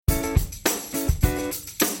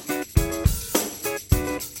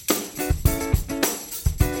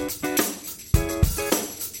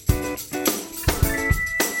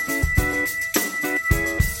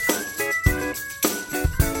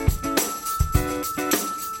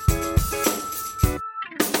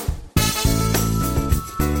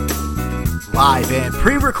live and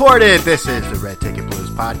pre-recorded. This is the Red Ticket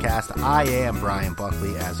Blues podcast. I am Brian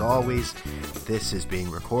Buckley, as always. This is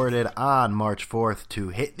being recorded on March 4th to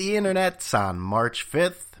hit the internets on March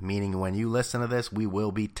 5th, meaning when you listen to this, we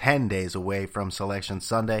will be 10 days away from Selection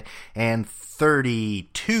Sunday and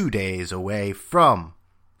 32 days away from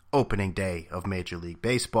opening day of Major League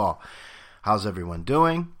Baseball. How's everyone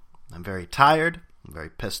doing? I'm very tired. I'm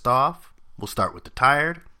very pissed off. We'll start with the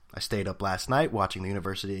tired. I stayed up last night watching the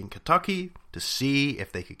University in Kentucky to see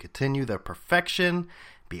if they could continue their perfection,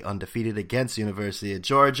 be undefeated against the University of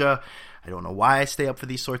Georgia. I don't know why I stay up for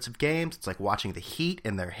these sorts of games. It's like watching the Heat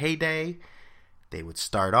in their heyday. They would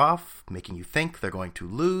start off making you think they're going to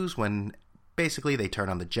lose when basically they turn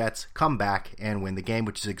on the Jets, come back, and win the game,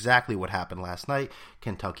 which is exactly what happened last night.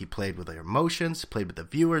 Kentucky played with their emotions, played with the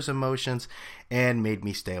viewers' emotions, and made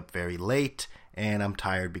me stay up very late, and I'm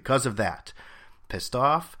tired because of that. Pissed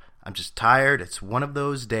off. I'm just tired. It's one of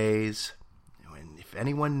those days when, if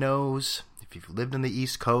anyone knows, if you've lived in the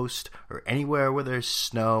East Coast or anywhere where there's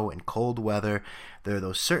snow and cold weather, there are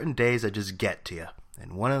those certain days that just get to you.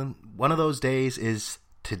 And one of those days is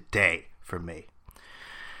today for me.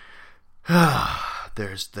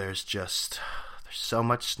 There's so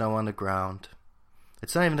much snow on the ground.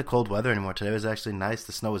 It's not even the cold weather anymore. Today was actually nice.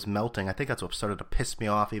 The snow is melting. I think that's what started to piss me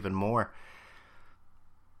off even more.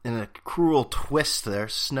 In a cruel twist there,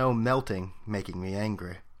 snow melting, making me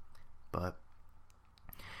angry. But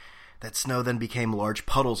that snow then became large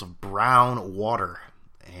puddles of brown water,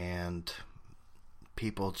 and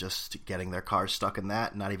people just getting their cars stuck in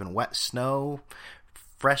that. Not even wet snow,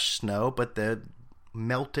 fresh snow, but the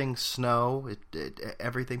melting snow,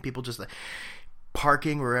 everything. People just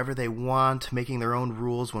parking wherever they want, making their own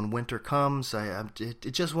rules when winter comes.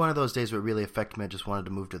 It's just one of those days where it really affected me. I just wanted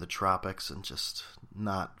to move to the tropics and just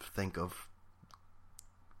not think of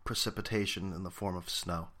precipitation in the form of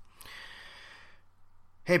snow.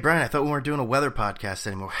 Hey, Brian, I thought we weren't doing a weather podcast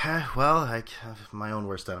anymore. Well, I have my own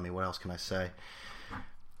worst enemy. What else can I say?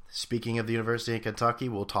 Speaking of the University of Kentucky,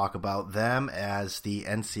 we'll talk about them as the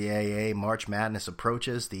NCAA March Madness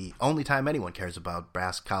approaches. The only time anyone cares about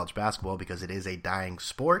college basketball, because it is a dying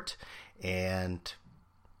sport, and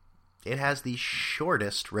it has the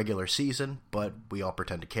shortest regular season, but we all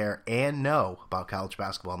pretend to care and know about college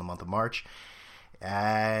basketball in the month of March.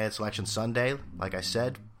 It's Selection Sunday, like I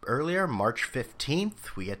said earlier, March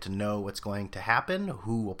 15th. We get to know what's going to happen,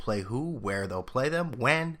 who will play who, where they'll play them,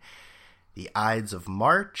 when. The Ides of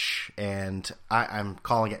March, and I'm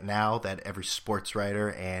calling it now that every sports writer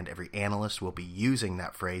and every analyst will be using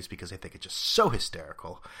that phrase because I think it's just so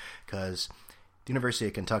hysterical, because the University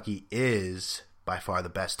of Kentucky is by far the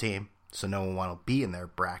best team, so no one will be in their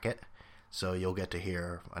bracket. So you'll get to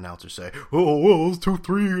hear announcers say, "Oh, well, those 2,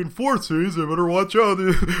 3, and 4 seeds, I better watch out.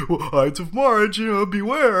 The Ides of March,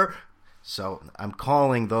 beware." So I'm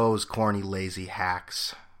calling those corny, lazy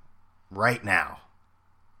hacks right now.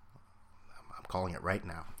 Calling it right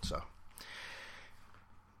now. So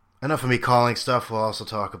enough of me calling stuff. We'll also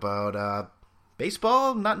talk about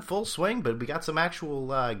baseball, not in full swing, but we got some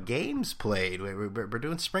actual games played. We're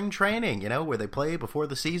doing spring training, where they play before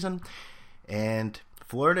the season. And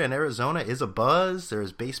Florida and Arizona is a buzz.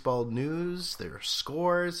 There's baseball news. There are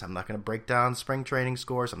scores. I'm not going to break down spring training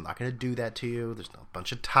scores. I'm not going to do that to you. There's no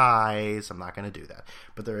bunch of ties. I'm not going to do that.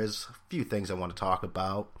 But there is a few things I want to talk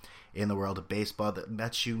about in the world of baseball that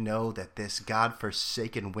lets you know that this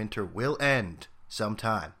godforsaken winter will end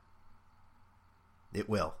sometime. It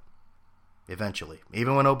will. Eventually.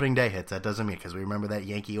 Even when opening day hits, that doesn't mean, because we remember that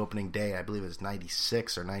Yankee opening day, I believe it was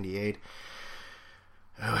 96 or 98,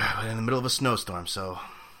 in the middle of a snowstorm. So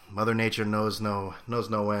Mother Nature knows no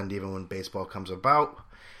end, even when baseball comes about.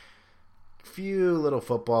 Few little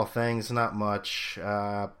football things, not much.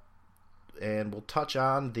 And we'll touch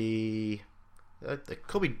on the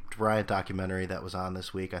Kobe Bryant documentary that was on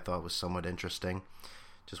this week. I thought was somewhat interesting.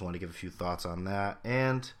 Just wanted to give a few thoughts on that.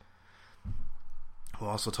 And we'll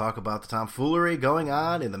also talk about the tomfoolery going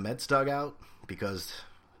on in the Mets dugout, because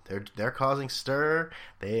they're causing stir.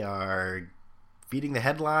 They are feeding the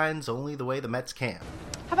headlines only the way the Mets can.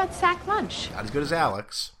 How about sack lunch? Not as good as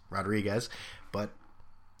Alex Rodriguez, but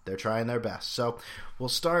they're trying their best. So we'll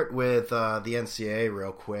start with the NCAA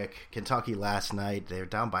real quick. Kentucky last night, they were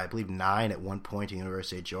down by, I believe, 9 at one point to the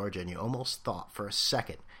University of Georgia, and you almost thought for a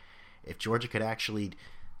second if Georgia could actually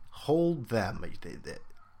hold them,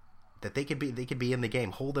 that they could be in the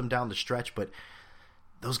game, hold them down the stretch, but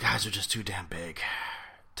those guys are just too damn big.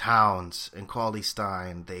 Towns and Cauley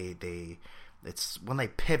Stein, it's when they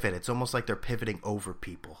pivot, it's almost like they're pivoting over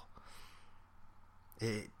people.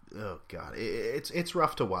 Oh God, it's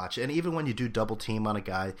rough to watch. And even when you do double team on a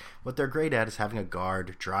guy, what they're great at is having a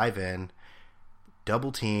guard drive in,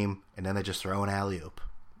 double team, and then they just throw an alley-oop.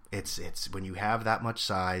 It's when you have that much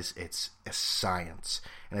size, it's a science.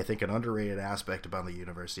 And I think an underrated aspect about the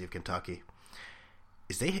University of Kentucky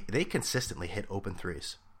is they consistently hit open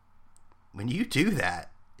threes. When you do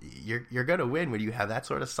that, you're going to win. When you have that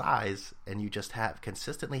sort of size and you just have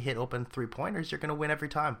consistently hit open three-pointers, you're going to win every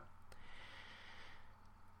time.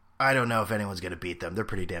 I don't know if anyone's going to beat them. They're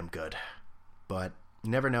pretty damn good. But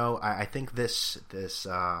you never know. I think this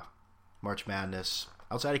March Madness,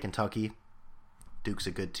 outside of Kentucky, Duke's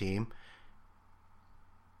a good team.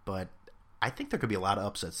 But I think there could be a lot of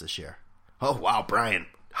upsets this year. Oh, wow, Brian.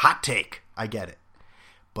 Hot take. I get it.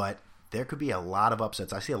 But there could be a lot of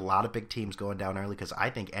upsets. I see a lot of big teams going down early because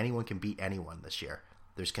I think anyone can beat anyone this year.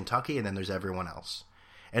 There's Kentucky, and then there's everyone else.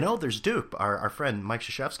 And there's Duke, our friend Mike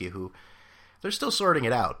Krzyzewski, who they're still sorting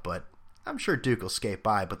it out, but I'm sure Duke will skate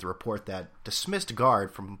by. But the report that dismissed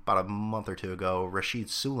guard from about a month or two ago,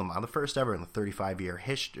 Rashid Suleiman, the first ever in the 35-year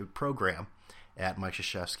program at Mike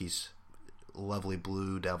Krzyzewski's lovely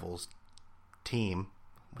Blue Devils team.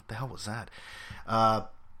 What the hell was that?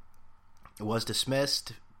 Was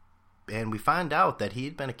dismissed, and we find out that he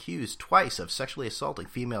had been accused twice of sexually assaulting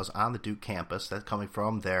females on the Duke campus. That's coming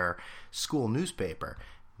from their school newspaper.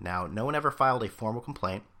 Now, no one ever filed a formal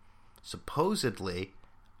complaint. Supposedly,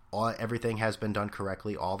 everything has been done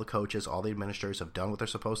correctly. All the coaches, all the administrators have done what they're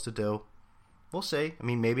supposed to do. We'll see. I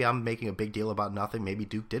mean, maybe I'm making a big deal about nothing. Maybe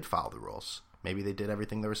Duke did follow the rules. Maybe they did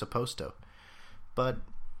everything they were supposed to. But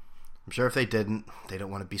I'm sure if they didn't, they don't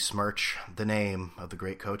want to besmirch the name of the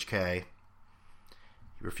great Coach K.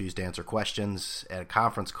 He refused to answer questions at a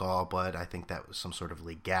conference call, but I think that was some sort of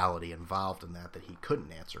legality involved in that he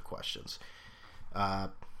couldn't answer questions.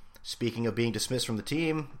 Speaking of being dismissed from the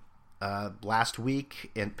team, last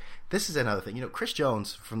week, and this is another thing, Chris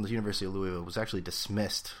Jones from the University of Louisville was actually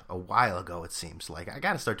dismissed a while ago, it seems like. I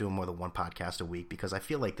got to start doing more than one podcast a week because I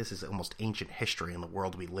feel like this is almost ancient history in the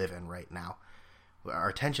world we live in right now. Our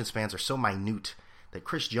attention spans are so minute that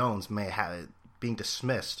Chris Jones may have being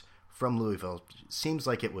dismissed from Louisville seems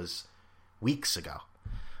like it was weeks ago.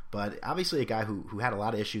 But obviously a guy who had a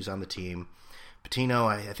lot of issues on the team. Pitino,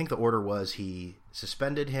 I think the order was he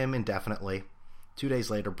suspended him indefinitely. 2 days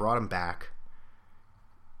later, brought him back.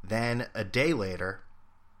 Then a day later,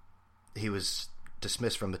 he was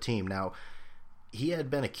dismissed from the team. Now, he had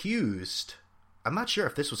been accused. I'm not sure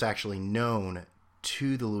if this was actually known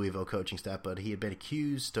to the Louisville coaching staff, but he had been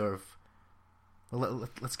accused of... Well,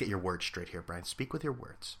 let's get your words straight here, Brian. Speak with your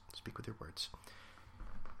words. Speak with your words.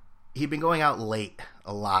 He'd been going out late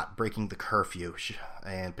a lot, breaking the curfew,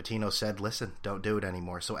 and Pitino said, listen, don't do it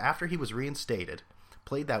anymore. So after he was reinstated,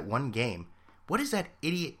 played that one game, what does that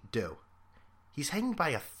idiot do? He's hanging by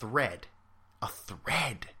a thread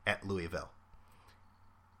at Louisville.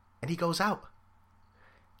 And he goes out.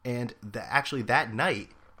 And actually that night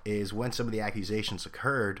is when some of the accusations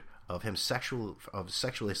occurred of him sexually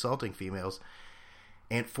assaulting females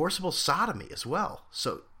and forcible sodomy as well.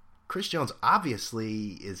 So Chris Jones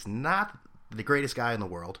obviously is not the greatest guy in the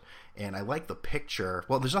world, and I like the picture.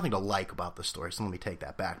 Well, there's nothing to like about the story, so let me take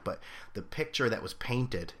that back. But the picture that was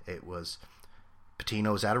painted, it was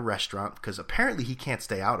Pitino's at a restaurant, because apparently he can't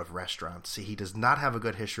stay out of restaurants. He does not have a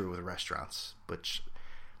good history with restaurants, which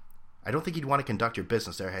I don't think he'd want to conduct your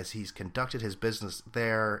business there, as he's conducted his business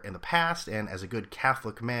there in the past, and as a good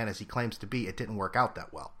Catholic man as he claims to be, it didn't work out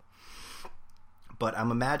that well. But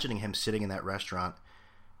I'm imagining him sitting in that restaurant.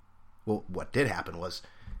 Well, what did happen was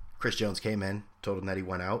Chris Jones came in, told him that he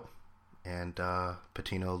went out, and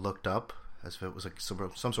Pitino looked up as if it was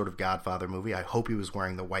some sort of Godfather movie. I hope he was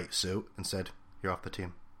wearing the white suit, and said, "You're off the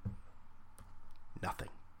team." Nothing.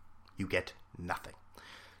 You get nothing.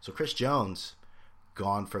 So Chris Jones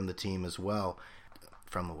gone from the team as well,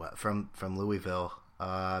 from Louisville.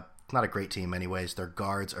 Not a great team anyways. Their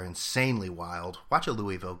guards are insanely wild. Watch a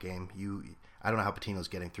Louisville game. I don't know how Pitino's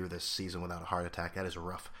getting through this season without a heart attack. That is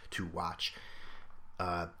rough to watch.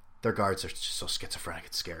 Their guards are just so schizophrenic,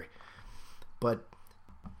 it's scary. But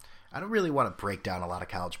I don't really want to break down a lot of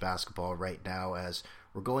college basketball right now, as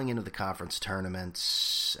we're going into the conference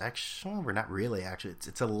tournaments. Actually, we're not really. Actually,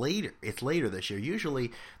 it's later this year.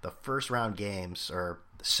 Usually, the first round games, or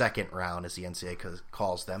the second round, as the NCAA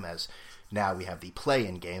calls them, as now we have the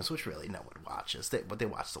play-in games, which really no one watches. But they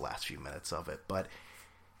watch the last few minutes of it. But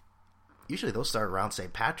usually those start around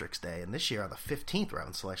St. Patrick's Day, and this year on the 15th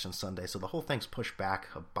round selection Sunday, so the whole thing's pushed back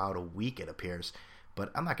about a week, it appears.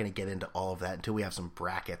 But I'm not going to get into all of that until we have some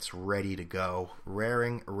brackets ready to go,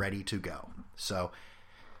 raring, ready to go. So,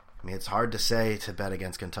 I mean, it's hard to say to bet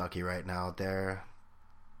against Kentucky right now.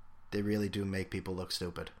 They really do make people look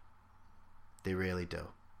stupid. They really do.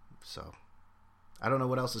 So, I don't know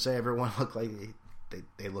what else to say. Everyone looked like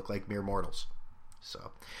they look like mere mortals.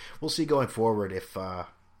 So we'll see going forward if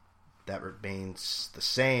that remains the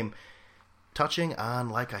same. Touching on,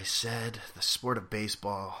 like I said, the sport of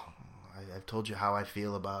baseball, I've told you how I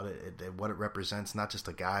feel about it, what it represents, not just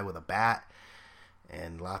a guy with a bat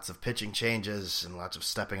and lots of pitching changes and lots of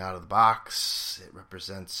stepping out of the box. It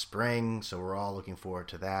represents spring, so we're all looking forward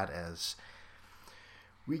to that as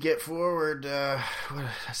we get forward.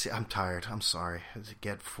 I'm tired. I'm sorry.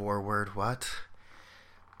 Get forward, what?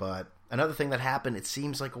 But another thing that happened, it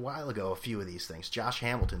seems like a while ago, a few of these things. Josh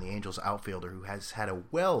Hamilton, the Angels outfielder, who has had a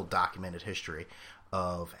well-documented history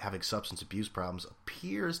of having substance abuse problems,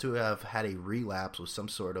 appears to have had a relapse with some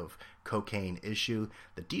sort of cocaine issue.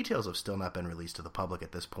 The details have still not been released to the public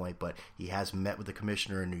at this point, but he has met with the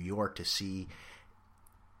commissioner in New York to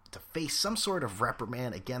face some sort of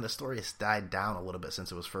reprimand. Again, the story has died down a little bit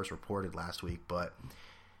since it was first reported last week, but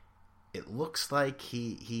it looks like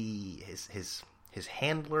his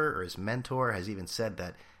handler or his mentor has even said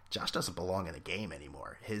that Josh doesn't belong in the game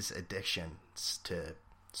anymore. His addictions to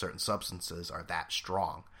certain substances are that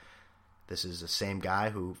strong. This is the same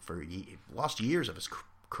guy who lost years of his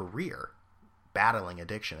career battling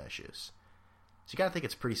addiction issues. So you got to think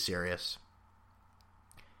it's pretty serious.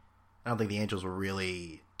 I don't think the Angels were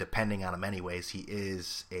really depending on him anyways. He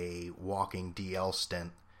is a walking DL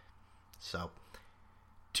stint. So,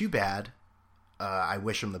 too bad. I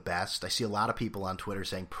wish him the best. I see a lot of people on Twitter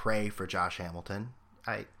saying pray for Josh Hamilton.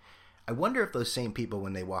 I wonder if those same people,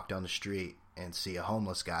 when they walk down the street and see a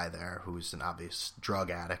homeless guy there who's an obvious drug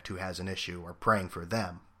addict who has an issue, are praying for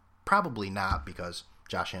them. Probably not, because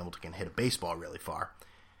Josh Hamilton can hit a baseball really far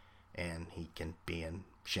and he can be in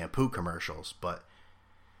shampoo commercials. But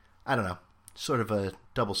I don't know. Sort of a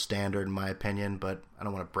double standard in my opinion, but I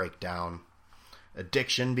don't want to break down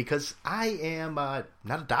addiction because I am not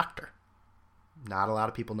a doctor. Not a lot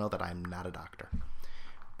of people know that I'm not a doctor.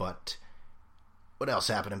 But what else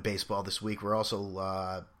happened in baseball this week? We're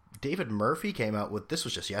also David Murphy came out with, this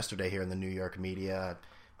was just yesterday here in the New York media,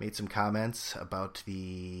 made some comments about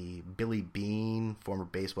the Billy Beane, former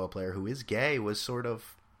baseball player who is gay, was sort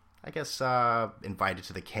of, I guess, invited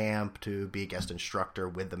to the camp to be a guest instructor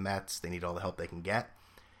with the Mets. They need all the help they can get.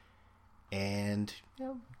 And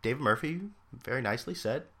David Murphy very nicely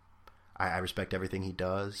said, I respect everything he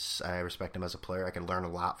does. I respect him as a player. I can learn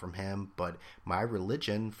a lot from him, but my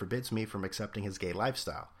religion forbids me from accepting his gay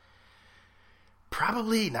lifestyle.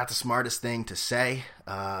 Probably not the smartest thing to say.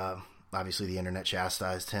 Obviously, the internet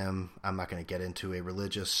chastised him. I'm not going to get into a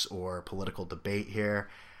religious or political debate here.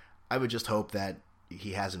 I would just hope that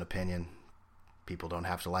he has an opinion. People don't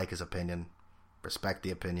have to like his opinion. Respect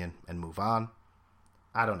the opinion and move on.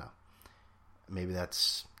 I don't know. Maybe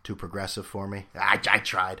that's too progressive for me. I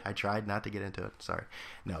tried not to get into it. Sorry.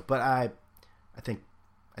 No, but I think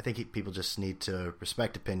people just need to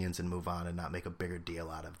respect opinions and move on and not make a bigger deal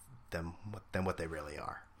out of them than what they really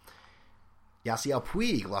are. Yasiel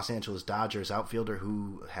Puig, Los Angeles Dodgers outfielder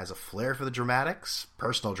who has a flair for the dramatics,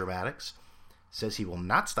 personal dramatics, says he will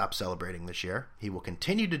not stop celebrating this year. He will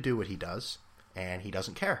continue to do what he does, and he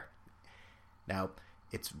doesn't care. Now,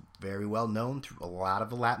 it's very well known through a lot of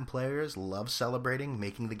the Latin players love celebrating,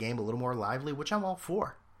 making the game a little more lively, which I'm all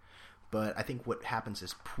for. But I think what happens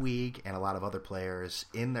is Puig and a lot of other players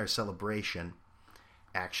in their celebration,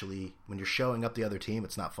 actually, when you're showing up the other team,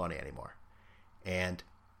 it's not funny anymore. And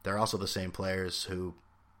they're also the same players who,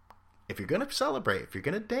 if you're going to celebrate, if you're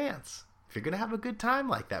going to dance, if you're going to have a good time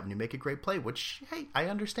like that when you make a great play, which, hey, I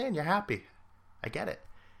understand, you're happy. I get it.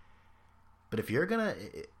 But if you're going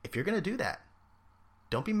to do that,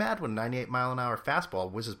 don't be mad when a 98-mile-an-hour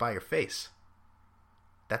fastball whizzes by your face.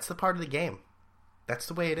 That's the part of the game. That's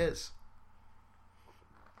the way it is.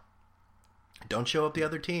 Don't show up the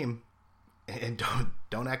other team, and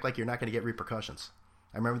don't act like you're not going to get repercussions.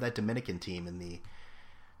 I remember that Dominican team in the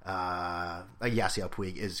Yasiel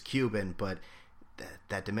Puig is Cuban, but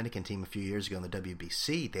that Dominican team a few years ago in the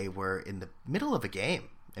WBC, they were in the middle of a game.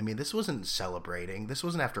 I mean, this wasn't celebrating. This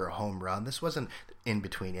wasn't after a home run. This wasn't in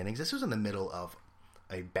between innings. This was in the middle of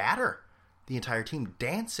a batter. The entire team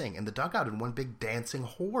dancing in the dugout in one big dancing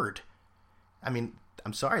horde. I mean,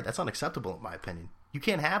 I'm sorry, that's unacceptable in my opinion. You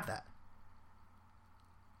can't have that.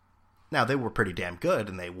 Now, they were pretty damn good,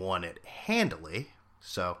 and they won it handily,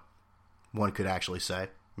 so one could actually say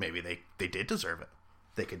maybe they did deserve it.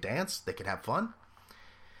 They could dance, they could have fun.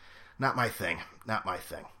 Not my thing. Not my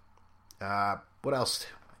thing. What else?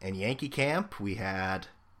 In Yankee camp, we had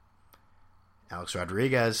Alex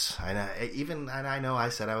Rodriguez. I know I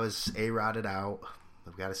said I was A-Rodded out.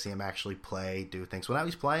 I've got to see him actually play, do things. Well, now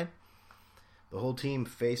he's playing. The whole team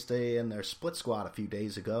faced in their split squad a few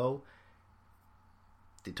days ago.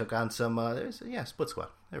 they took on some, split squad.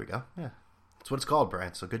 There we go. Yeah, that's what it's called,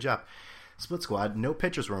 Brian. So good job. Split squad. No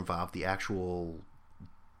pitchers were involved. The actual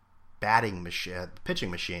pitching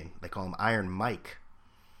machine, they call him Iron Mike,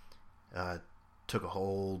 took a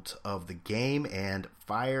hold of the game and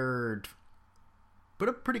put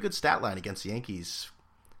a pretty good stat line against the Yankees,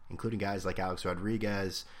 including guys like Alex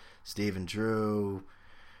Rodriguez, Stephen Drew,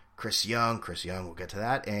 Chris Young, we'll get to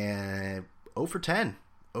that, and 0 for 10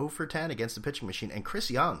 against the pitching machine. And Chris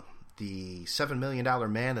Young, the $7 million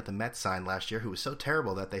man that the Mets signed last year, who was so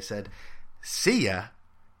terrible that they said, see ya.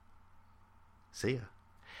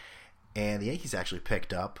 And the Yankees actually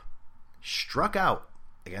picked up, struck out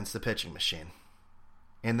against the pitching machine.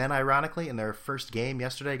 And then, ironically, in their first game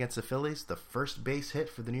yesterday against the Phillies, the first base hit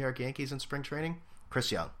for the New York Yankees in spring training,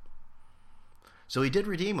 Chris Young. So he did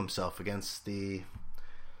redeem himself against the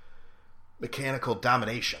mechanical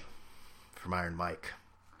domination from Iron Mike.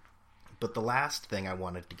 But the last thing I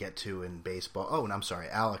wanted to get to in baseball... Oh, and I'm sorry,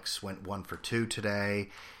 Alex went 1 for 2 today.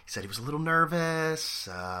 He said he was a little nervous.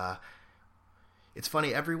 It's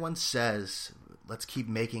funny, everyone says, let's keep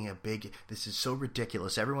making this is so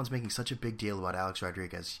ridiculous. Everyone's making such a big deal about Alex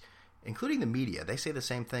Rodriguez, including the media. They say the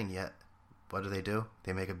same thing, yet what do?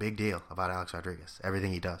 They make a big deal about Alex Rodriguez.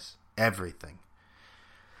 Everything he does. Everything.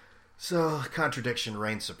 So, contradiction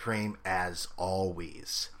reigns supreme as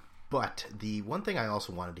always. But the one thing I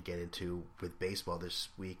also wanted to get into with baseball this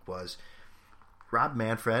week was Rob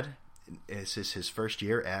Manfred. This is his first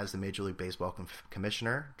year as the Major League Baseball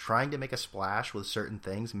commissioner, trying to make a splash with certain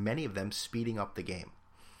things, many of them speeding up the game.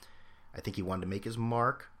 I think he wanted to make his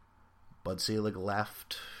mark. Bud Selig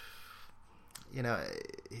left.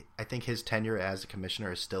 I think his tenure as a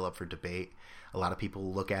commissioner is still up for debate. A lot of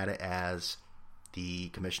people look at it as the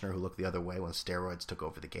commissioner who looked the other way when steroids took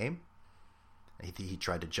over the game. He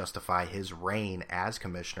tried to justify his reign as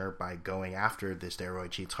commissioner by going after the steroid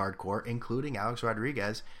cheats hardcore, including Alex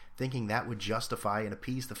Rodriguez, thinking that would justify and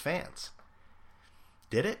appease the fans.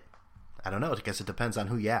 Did it? I don't know. I guess it depends on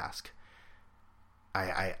who you ask.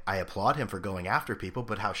 I applaud him for going after people,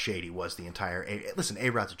 but how shady was the entire... Listen,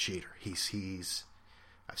 A-Rod's a cheater. He's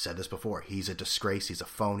I've said this before. He's a disgrace. He's a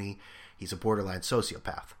phony. He's a borderline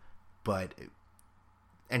sociopath.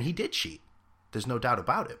 And he did cheat. There's no doubt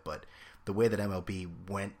about it, but the way that MLB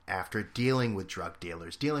went after dealing with drug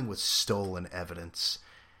dealers, dealing with stolen evidence,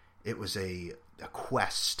 it was a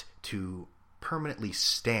quest to permanently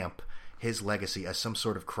stamp his legacy as some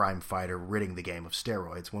sort of crime fighter ridding the game of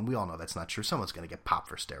steroids, when we all know that's not true. Someone's going to get popped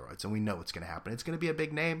for steroids, and we know what's going to happen. It's going to be a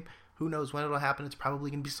big name. Who knows when it'll happen? It's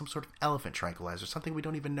probably going to be some sort of elephant tranquilizer, something we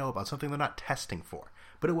don't even know about, something they're not testing for.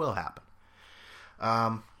 But it will happen.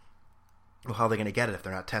 Well, how are they going to get it if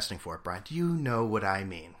they're not testing for it, Brian? Do you know what I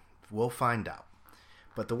mean? We'll find out.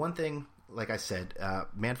 But the one thing, like I said,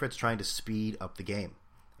 Manfred's trying to speed up the game.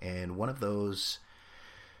 And one of those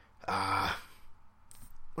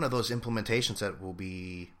implementations that will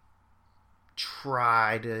be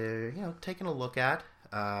taking a look at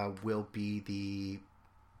will be the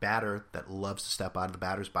batter that loves to step out of the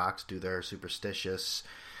batter's box, do their superstitious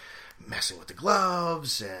messing with the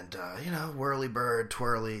gloves and, whirly bird,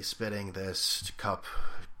 twirly, spitting this, cup,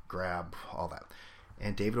 grab, all that.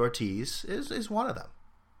 And David Ortiz is one of them.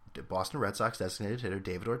 Boston Red Sox designated hitter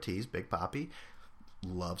David Ortiz, Big Papi,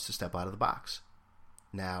 loves to step out of the box.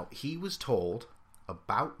 Now, he was told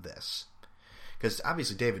about this, because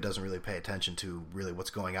obviously David doesn't really pay attention to really what's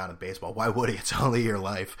going on in baseball. Why would he? It's only your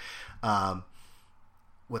life.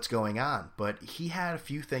 What's going on. But he had a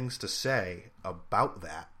few things to say about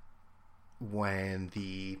that when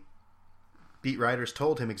the beat writers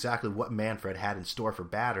told him exactly what Manfred had in store for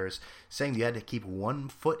batters, saying you had to keep 1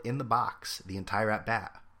 foot in the box the entire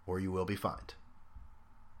at-bat, or you will be fined.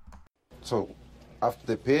 So, after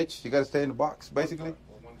the pitch, you got to stay in the box, basically?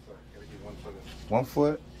 1 foot. Gotta keep 1 foot. 1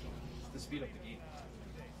 foot? To speed up the game.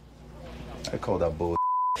 I call that bull.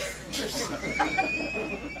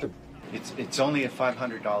 It's only a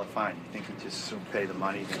 $500 fine. You think you just soon pay the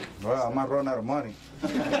money? Well, I might run out of money.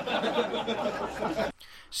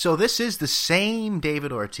 So this is the same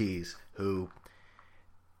David Ortiz who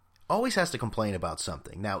always has to complain about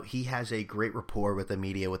something. Now, he has a great rapport with the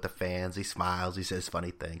media, with the fans. He smiles. He says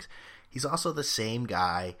funny things. He's also the same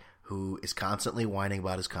guy who is constantly whining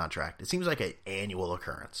about his contract. It seems like an annual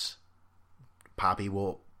occurrence. Papi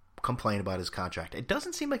will complain about his contract. It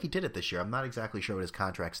doesn't seem like he did it this year. I'm not exactly sure what his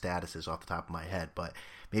contract status is off the top of my head, but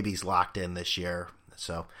maybe he's locked in this year,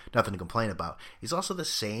 so nothing to complain about. He's also the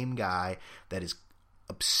same guy that is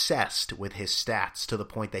obsessed with his stats to the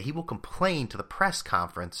point that he will complain to the press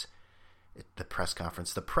conference the press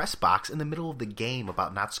conference, the press box in the middle of the game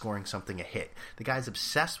about not scoring something a hit. The guy's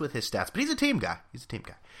obsessed with his stats, but he's a team guy.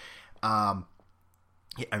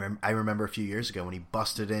 I remember a few years ago when he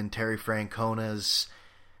busted in Terry Francona's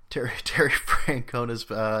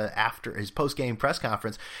after his post-game press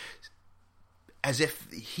conference, as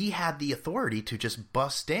if he had the authority to just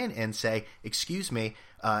bust in and say, "Excuse me,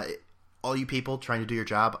 all you people trying to do your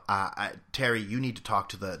job, Terry, you need to talk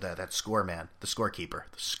to that score man, the scorekeeper,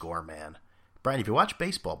 the score man." Brian, if you watched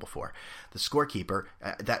baseball before, the scorekeeper,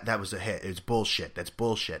 that was a hit. It's bullshit. That's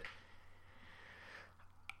bullshit.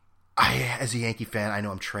 As a Yankee fan, I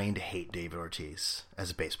know I'm trained to hate David Ortiz as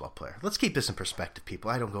a baseball player. Let's keep this in perspective, people.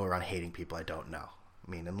 I don't go around hating people I don't know. I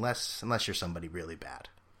mean, unless you're somebody really bad.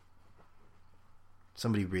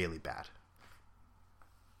 Somebody really bad.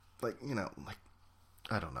 Like,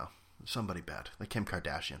 I don't know. Somebody bad. Like Kim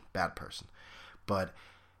Kardashian. Bad person. But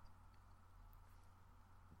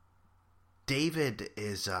David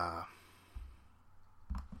is... the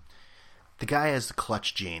guy has the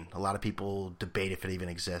clutch gene. A lot of people debate if it even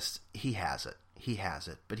exists. He has it.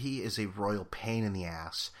 But he is a royal pain in the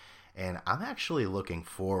ass. And I'm actually looking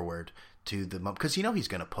forward to the moment. Because he's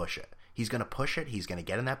going to push it. He's going to push it. He's going to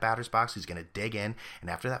get in that batter's box. He's going to dig in. And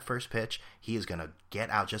after that first pitch, he is going to get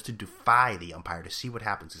out just to defy the umpire to see what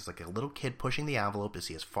happens. He's like a little kid pushing the envelope to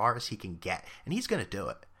see as far as he can get. And he's going to do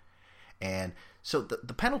it. And so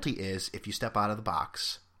the penalty is if you step out of the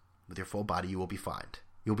box with your full body, you will be fined.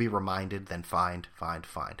 You'll be reminded, then fined.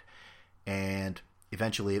 And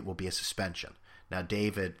eventually it will be a suspension. Now,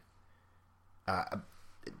 David,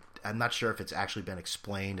 I'm not sure if it's actually been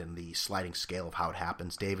explained in the sliding scale of how it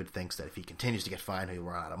happens. David thinks that if he continues to get fined, he'll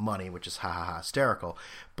run out of money, which is hysterical.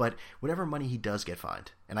 But whatever money he does get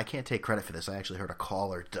fined, and I can't take credit for this. I actually heard a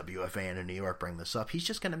caller, WFAN in New York, bring this up. He's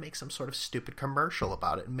just going to make some sort of stupid commercial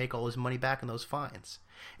about it and make all his money back in those fines.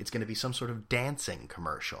 It's going to be some sort of dancing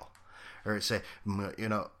commercial. Or say,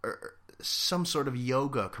 or some sort of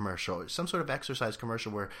yoga commercial, some sort of exercise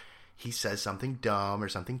commercial where he says something dumb or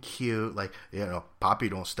something cute, like, Poppy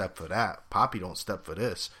don't step for that. Poppy don't step for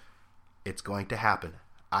this. It's going to happen.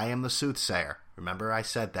 I am the soothsayer. Remember I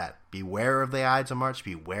said that. Beware of the Ides of March.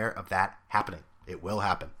 Beware of that happening. It will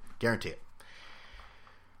happen. Guarantee it.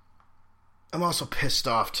 I'm also pissed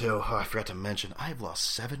off, too. Oh, I forgot to mention, I've lost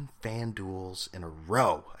 7 fan duels in a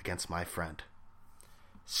row against my friend.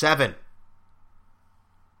 7.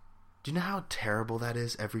 Do you know how terrible that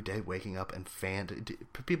is every day waking up and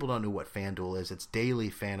people don't know what FanDuel is. It's daily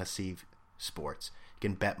fantasy sports. You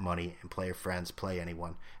can bet money and play your friends, play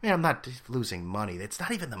anyone. I mean, I'm not losing money. It's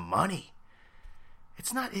not even the money.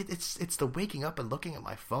 It's not. It's the waking up and looking at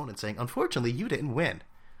my phone and saying, unfortunately, you didn't win.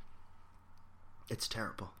 It's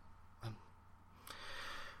terrible.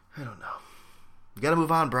 I don't know. You got to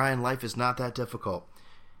move on, Brian. Life is not that difficult.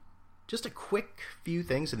 Just a quick few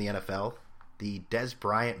things in the NFL. The Dez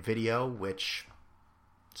Bryant video, which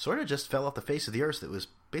sort of just fell off the face of the earth, that was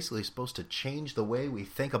basically supposed to change the way we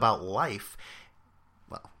think about life.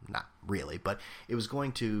 Well, not really, but it was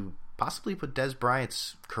going to possibly put Dez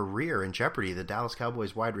Bryant's career in jeopardy. The Dallas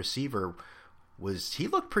Cowboys wide receiver he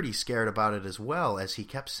looked pretty scared about it, as well, as he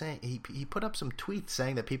kept saying, he put up some tweets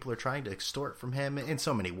saying that people are trying to extort from him in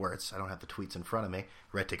so many words. I don't have the tweets in front of me.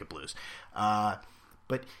 Red Ticket Blues.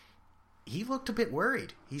 But he looked a bit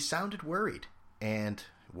worried. He sounded worried. And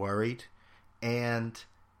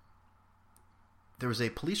there was a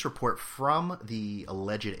police report from the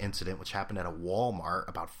alleged incident, which happened at a Walmart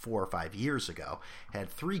about 4 or 5 years ago. It had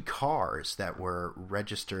 3 cars that were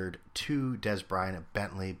registered to Dez Bryant, a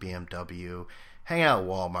Bentley, BMW, hang out at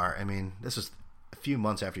Walmart. I mean, this is a few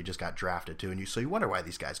months after he just got drafted, too, so you wonder why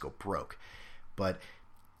these guys go broke. But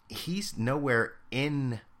he's nowhere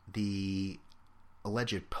in the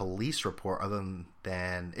alleged police report other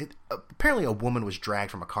than apparently a woman was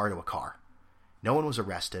dragged from a car to a car. No one was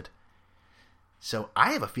arrested. So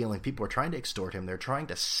I have a feeling people are trying to extort him. They're trying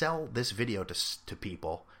to sell this video to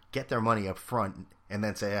people, get their money up front, and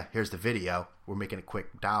then say, here's the video. We're making a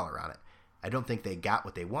quick dollar on it. I don't think they got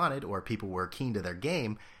what they wanted, or people were keen to their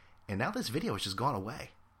game, and now this video has just gone away.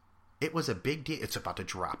 It was a big deal. It's about to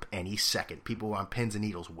drop any second. People were on pins and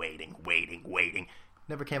needles waiting.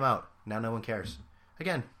 Never came out. Now no one cares.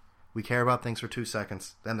 Again, we care about things for 2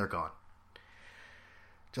 seconds, then they're gone.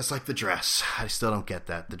 Just like the dress. I still don't get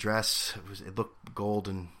that. The dress, it looked gold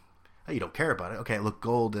and... Oh, you don't care about it. Okay, it looked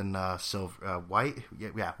gold and silver, white.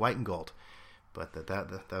 Yeah, white and gold. But that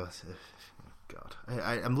was... Oh God.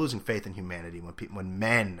 I'm losing faith in humanity when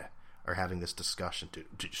men are having this discussion. Did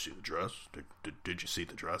you see the dress? Did you see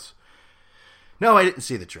the dress? No, I didn't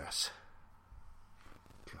see the dress.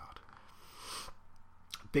 God.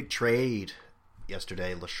 Big trade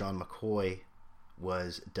yesterday, LaShawn McCoy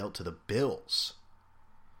was dealt to the Bills.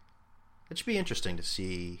 It should be interesting to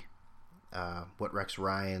see what Rex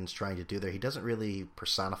Ryan's trying to do there. He doesn't really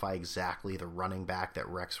personify exactly the running back that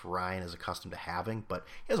Rex Ryan is accustomed to having, but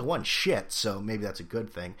he hasn't won shit, so maybe that's a good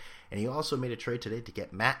thing. And he also made a trade today to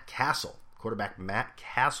get Matt Castle, quarterback Matt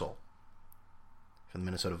Castle from the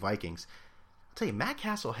Minnesota Vikings. I'll tell you, Matt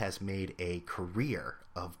Castle has made a career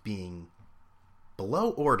of being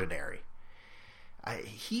below ordinary.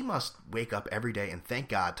 He must wake up every day and thank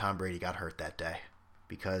God Tom Brady got hurt that day,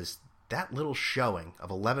 because that little showing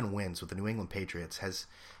of 11 wins with the New England Patriots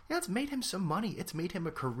it's made him some money. It's made him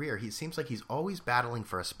a career. He seems like he's always battling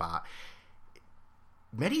for a spot,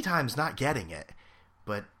 many times not getting it,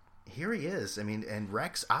 but here he is. I mean, and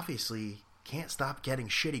Rex obviously can't stop getting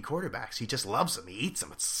shitty quarterbacks. He just loves them. He eats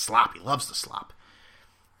them. It's slop. He loves the slop.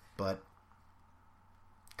 But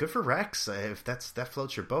good for Rex if that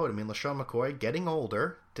floats your boat. I mean, LaShawn McCoy getting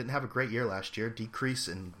older, didn't have a great year last year, decrease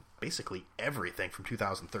in basically everything from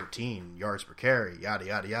 2013, yards per carry, yada,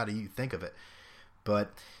 yada, yada, you think of it.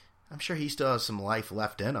 But I'm sure he still has some life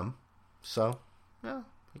left in him. So, I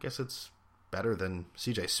guess it's better than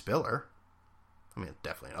CJ Spiller. I mean,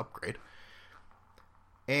 definitely an upgrade.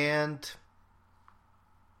 And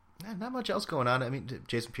not much else going on. I mean,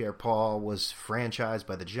 Jason Pierre-Paul was franchised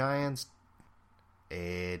by the Giants.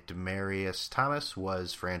 Demaryius Thomas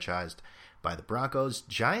was franchised by the Broncos.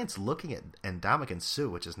 Giants looking at Ndamukong Suh,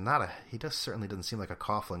 which is certainly doesn't seem like a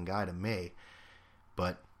Coughlin guy to me.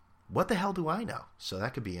 But what the hell do I know? So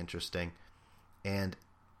that could be interesting. And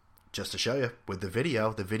just to show you, with the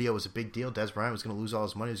video was a big deal. Des Bryant was going to lose all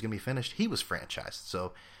his money. He was going to be finished. He was franchised.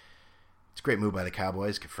 So it's a great move by the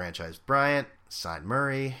Cowboys. Could franchise Bryant, sign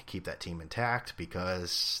Murray, keep that team intact,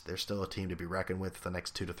 because they're still a team to be reckoned with for the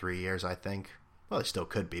next 2 to 3 years, I think. Well, they still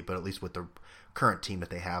could be, but at least with the current team that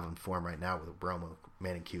they have in form right now with Romo,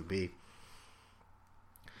 Manning QB.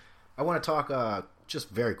 I want to talk just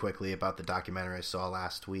very quickly about the documentary I saw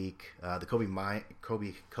last week, the Kobe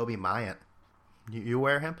Bryant. You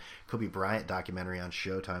aware of him? Kobe Bryant documentary on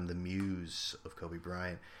Showtime, The Muse of Kobe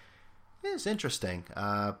Bryant. It's interesting.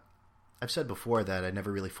 I've said before that I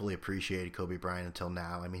never really fully appreciated Kobe Bryant until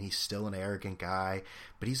now. I mean, he's still an arrogant guy,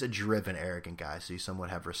 but he's a driven, arrogant guy, so you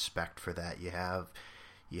somewhat have respect for that. You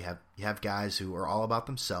have guys who are all about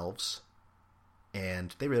themselves,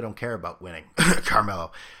 and they really don't care about winning.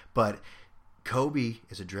 Carmelo. But Kobe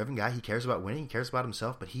is a driven guy. He cares about winning. He cares about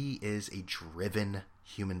himself, but he is a driven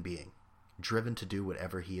human being. Driven to do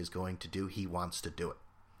whatever he is going to do. He wants to do it.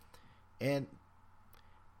 And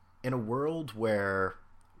in a world where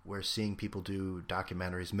we're seeing people do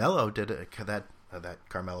documentaries, Melo did that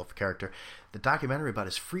Carmelo character, the documentary about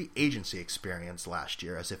his free agency experience last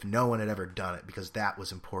year, as if no one had ever done it, because that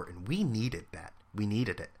was important. We needed that. We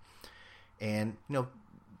needed it. And,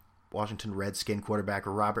 Washington Redskin quarterback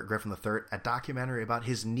Robert Griffin III, a documentary about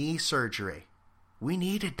his knee surgery. We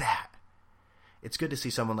needed that. It's good to see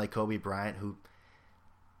someone like Kobe Bryant, who,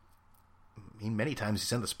 many times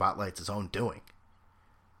he's in the spotlight, his own doing,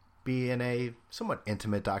 be in a somewhat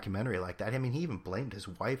intimate documentary like that. I mean, he even blamed his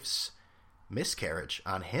wife's miscarriage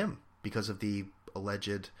on him because of the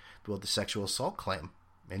alleged, the sexual assault claim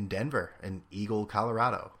in Denver, in Eagle,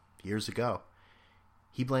 Colorado, years ago.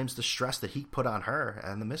 He blames the stress that he put on her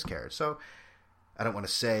and the miscarriage. So I don't want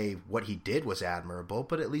to say what he did was admirable,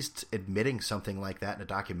 but at least admitting something like that in a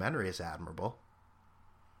documentary is admirable.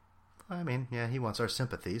 I mean, yeah, he wants our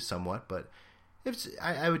sympathies somewhat, but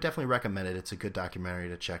I would definitely recommend it. It's a good documentary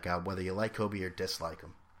to check out, whether you like Kobe or dislike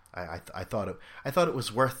him. I thought it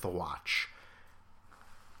was worth the watch.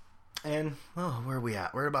 And where are we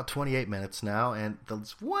at? We're at about 28 minutes now, and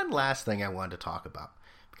there's one last thing I wanted to talk about,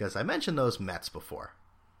 because I mentioned those Mets before.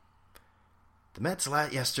 The Mets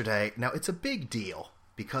yesterday. Now, it's a big deal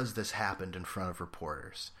because this happened in front of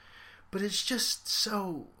reporters, but it's just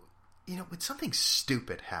so, when something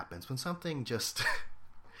stupid happens, when something just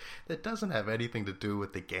that doesn't have anything to do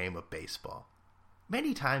with the game of baseball.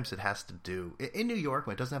 Many times it has to do, in New York,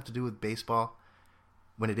 when it doesn't have to do with baseball,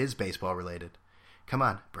 when it is baseball related. Come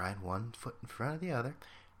on, Brian, one foot in front of the other.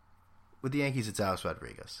 With the Yankees, it's Alex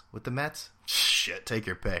Rodriguez. With the Mets, shit, take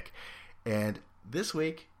your pick. And this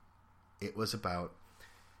week, it was about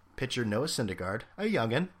pitcher Noah Syndergaard, a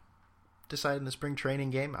youngin', decided in the spring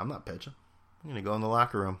training game, I'm not pitching. I'm going to go in the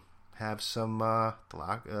locker room, have some,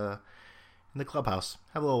 in the clubhouse,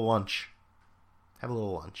 have a little lunch.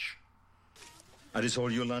 Are these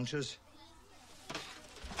all your lunches?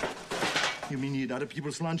 You mean you eat other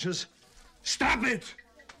people's lunches? Stop it!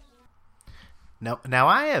 Now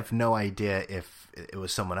I have no idea if it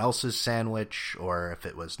was someone else's sandwich or if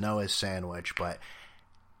it was Noah's sandwich, but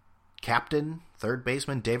captain, third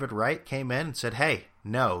baseman David Wright came in and said, hey,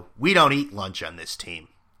 no, we don't eat lunch on this team.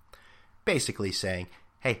 Basically saying,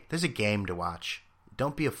 hey, there's a game to watch.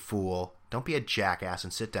 Don't be a fool. Don't be a jackass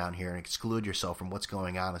and sit down here and exclude yourself from what's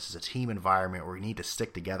going on. This is a team environment where we need to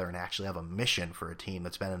stick together and actually have a mission for a team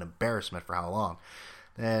that's been an embarrassment for how long.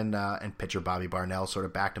 And pitcher Bobby Barnell sort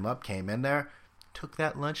of backed him up, came in there, took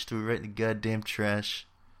that lunch, threw it right in the goddamn trash.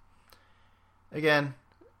 Again,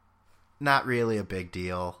 not really a big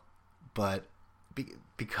deal, but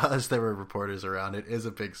because there were reporters around, it is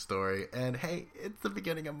a big story. And hey, it's the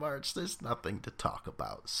beginning of March. There's nothing to talk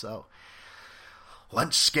about. So,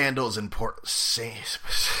 lunch scandals in Port St.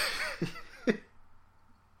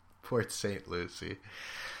 Lucie.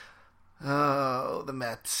 Oh, the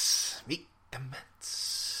Mets. Meet the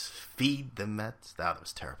Mets. Feed the Mets. Oh, that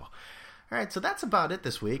was terrible. All right, so that's about it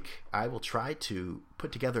this week. I will try to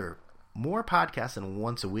put together more podcasts than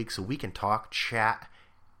once a week so we can talk, chat.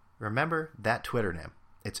 Remember that Twitter name.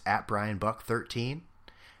 It's @BrianBuck13.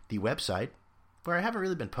 The website, where I haven't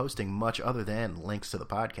really been posting much other than links to the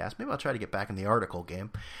podcast, maybe I'll try to get back in the article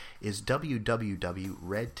game, is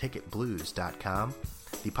www.redticketblues.com.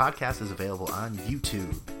 The podcast is available on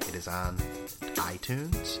YouTube. It is on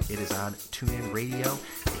iTunes. It is on TuneIn Radio.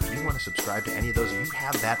 If you want to subscribe to any of those, you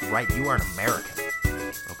have that right. You are an American.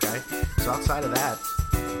 Okay? So outside of that,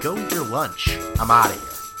 go eat your lunch. I'm out of here.